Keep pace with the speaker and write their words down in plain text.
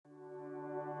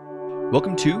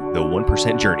Welcome to the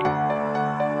 1% Journey.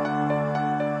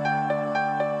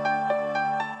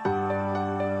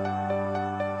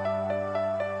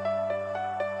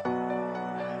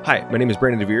 Hi, my name is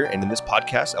Brandon DeVere, and in this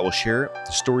podcast, I will share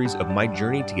the stories of my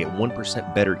journey to get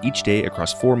 1% better each day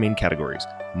across four main categories: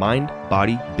 mind,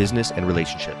 body, business, and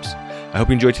relationships. I hope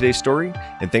you enjoyed today's story,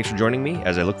 and thanks for joining me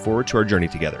as I look forward to our journey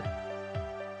together.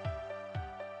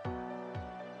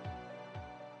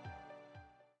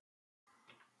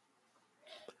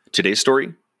 Today's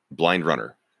story, blind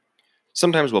runner.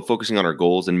 Sometimes while focusing on our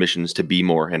goals and missions to be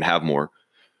more and have more,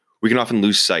 we can often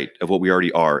lose sight of what we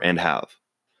already are and have.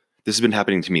 This has been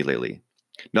happening to me lately.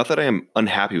 Not that I am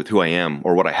unhappy with who I am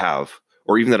or what I have,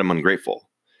 or even that I'm ungrateful.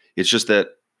 It's just that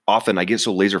often I get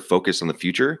so laser focused on the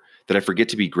future that I forget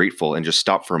to be grateful and just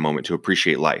stop for a moment to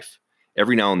appreciate life.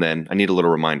 Every now and then, I need a little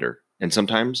reminder, and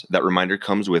sometimes that reminder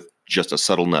comes with just a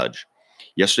subtle nudge.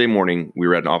 Yesterday morning, we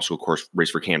were at an obstacle course race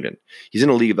for Camden. He's in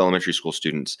a league of elementary school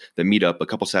students that meet up a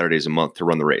couple Saturdays a month to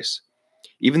run the race.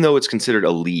 Even though it's considered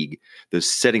a league, the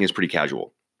setting is pretty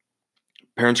casual.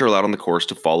 Parents are allowed on the course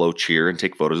to follow, cheer, and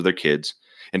take photos of their kids.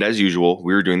 And as usual,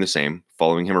 we were doing the same,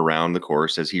 following him around the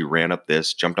course as he ran up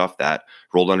this, jumped off that,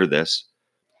 rolled under this.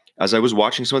 As I was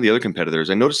watching some of the other competitors,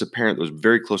 I noticed a parent that was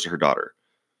very close to her daughter,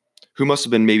 who must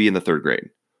have been maybe in the third grade.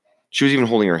 She was even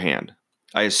holding her hand.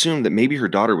 I assumed that maybe her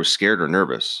daughter was scared or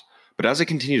nervous, but as I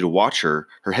continued to watch her,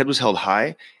 her head was held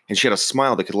high, and she had a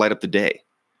smile that could light up the day.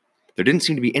 There didn't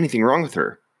seem to be anything wrong with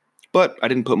her, but I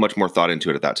didn't put much more thought into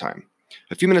it at that time.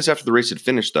 A few minutes after the race had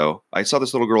finished, though, I saw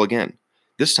this little girl again.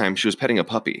 This time, she was petting a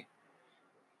puppy.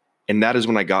 And that is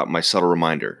when I got my subtle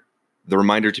reminder, the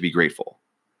reminder to be grateful.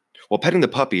 While petting the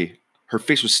puppy, her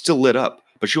face was still lit up,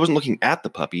 but she wasn't looking at the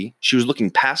puppy, she was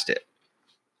looking past it.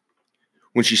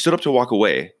 When she stood up to walk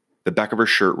away, the back of her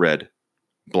shirt read,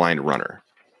 "Blind Runner."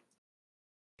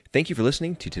 Thank you for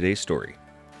listening to today's story.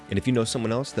 And if you know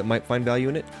someone else that might find value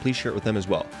in it, please share it with them as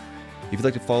well. If you'd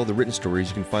like to follow the written stories,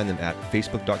 you can find them at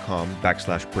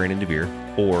facebook.com/Brandon DeVere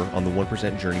or on the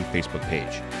 1% Journey Facebook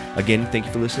page. Again, thank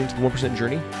you for listening to the 1%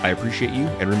 Journey. I appreciate you,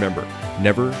 and remember,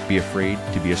 never be afraid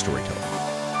to be a storyteller.